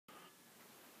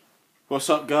What's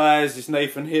up, guys? It's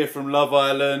Nathan here from Love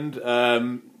Island.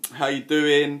 How you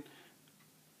doing?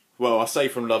 Well, I say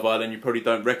from Love Island, you probably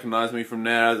don't recognise me from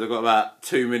there as I've got about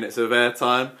 2 minutes of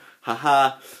airtime.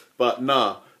 Haha. But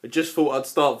nah, I just thought I'd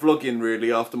start vlogging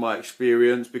really after my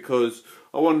experience because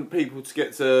I want people to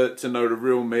get to know the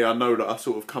real me. I know that I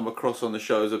sort of come across on the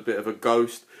show as a bit of a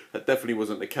ghost. That definitely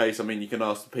wasn't the case. I mean, you can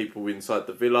ask the people inside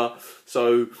the villa.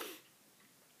 So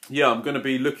yeah, I'm going to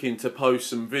be looking to post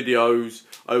some videos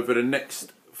over the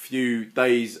next few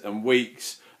days and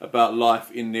weeks about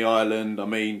life in the island. I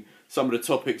mean, some of the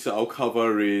topics that I'll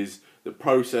cover is the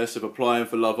process of applying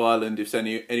for Love Island if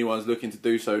anyone's looking to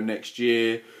do so next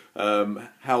year,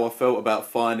 how I felt about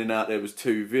finding out there was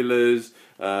 2 villas,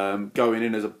 going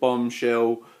in as a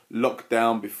bombshell,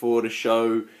 lockdown before the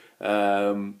show,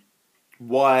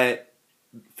 why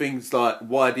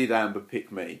did Amber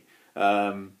pick me?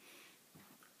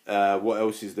 What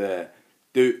else is there?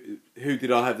 Who did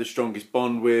I have the strongest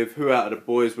bond with? Who out of the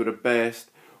boys were the best?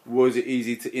 Was it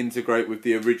easy to integrate with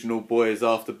the original boys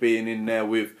after being in there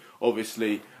with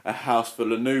obviously a house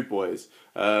full of new boys?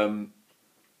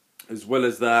 As well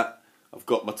as that, I've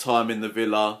got my time in the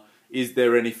villa. Is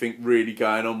there anything really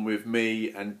going on with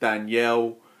me and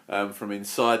Danielle from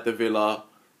inside the villa?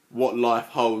 What life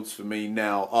holds for me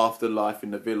now after life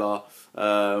in the villa?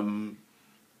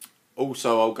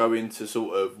 Also, I'll go into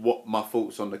sort of what my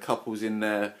thoughts on the couples in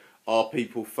there. Are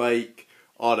people fake?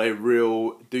 Are they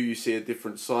real? Do you see a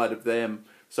different side of them?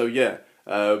 So yeah,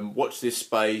 watch this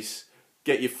space.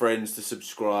 Get your friends to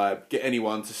subscribe. Get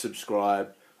anyone to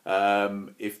subscribe.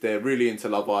 If they're really into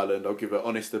Love Island, I'll give an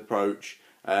honest approach.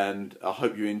 And I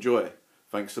hope you enjoy.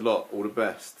 Thanks a lot. All the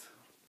best.